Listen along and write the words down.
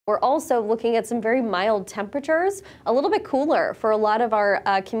We're also looking at some very mild temperatures, a little bit cooler for a lot of our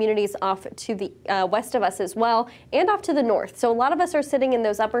communities off to the west of us as well, and off to the north. So a lot of us are sitting in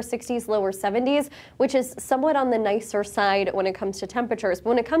those upper 60s, lower 70s, which is somewhat on the nicer side when it comes to temperatures. But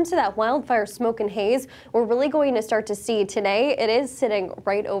when it comes to that wildfire smoke and haze, we're really going to start to see today. It is sitting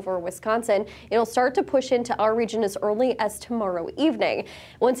right over Wisconsin. It'll start to push into our region as early as tomorrow evening.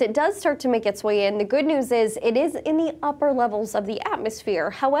 Once it does start to make its way in, the good news is it is in the upper levels of the atmosphere.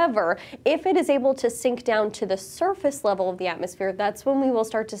 However, if it is able to sink down to the surface level of the atmosphere, that's when we will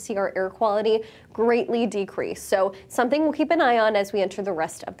start to see our air quality greatly decrease. So something we'll keep an eye on as we enter the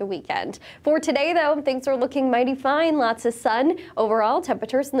rest of the weekend. For today, though, things are looking mighty fine. Lots of sun. Overall,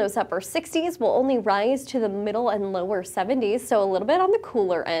 temperatures in those upper 60s will only rise to the middle and lower 70s, so a little bit on the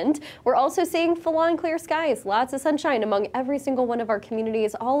cooler end. We're also seeing full-on clear skies. Lots of sunshine among every single one of our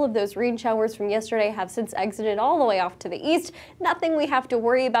communities. All of those rain showers from yesterday have since exited all the way off to the east. Nothing we have to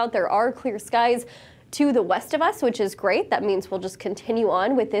worry about. There are clear skies to the west of us, which is great. That means we'll just continue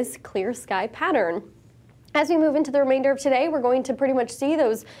on with this clear sky pattern. As we move into the remainder of today, we're going to pretty much see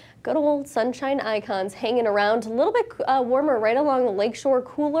those good old sunshine icons hanging around. A little bit warmer right along the lakeshore,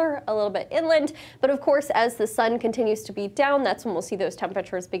 cooler a little bit inland. But of course, as the sun continues to beat down, that's when we'll see those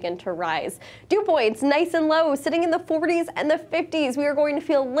temperatures begin to rise. Dew points nice and low, sitting in the 40s and the 50s. We are going to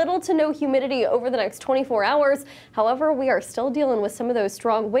feel little to no humidity over the next 24 hours. However, we are still dealing with some of those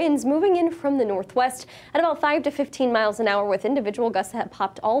strong winds moving in from the northwest at about 5 to 15 miles an hour, with individual gusts that have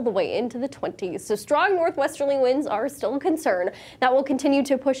popped all the way into the 20s. So strong northwesterly winds are still a concern. That will continue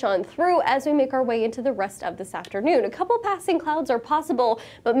to push on through as we make our way into the rest of this afternoon. A couple passing clouds are possible,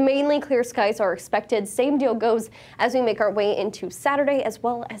 but mainly clear skies are expected. Same deal goes as we make our way into Saturday as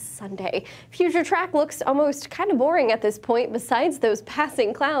well as Sunday. Future track looks almost kind of boring at this point besides those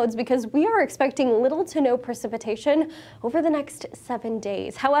passing clouds, because we are expecting little to no precipitation over the next 7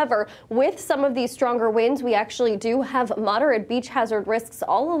 days. However, with some of these stronger winds, we actually do have moderate beach hazard risks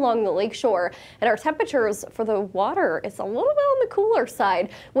all along the lakeshore, and our temperatures for the water is a little bit on the cooler side.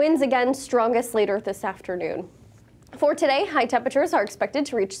 Winds again strongest later this afternoon. For today, high temperatures are expected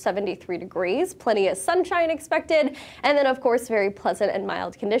to reach 73 degrees, plenty of sunshine expected, and then of course very pleasant and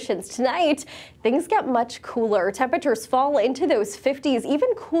mild conditions. Tonight, things get much cooler. Temperatures fall into those 50s,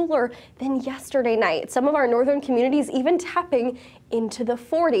 even cooler than yesterday night. Some of our northern communities even tapping into the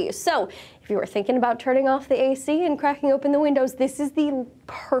 40s. So if you were thinking about turning off the AC and cracking open the windows, this is the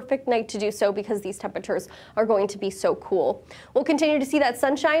perfect night to do so, because these temperatures are going to be so cool. We'll continue to see that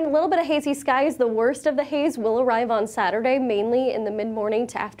sunshine, a little bit of hazy skies. The worst of the haze will arrive on Saturday, mainly in the mid-morning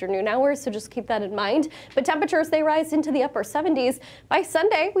to afternoon hours, so just keep that in mind. But temperatures, they rise into the upper 70s. By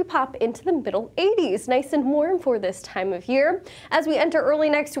Sunday, we pop into the middle 80s. Nice and warm for this time of year. As we enter early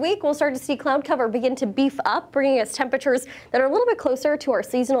next week, we'll start to see cloud cover begin to beef up, bringing us temperatures that are a little bit closer to our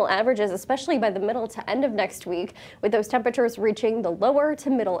seasonal averages, especially by the middle to end of next week, with those temperatures reaching the lower to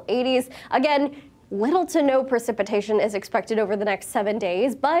middle 80s. Again, little to no precipitation is expected over the next 7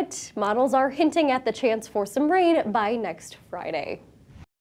 days, but models are hinting at the chance for some rain by next Friday.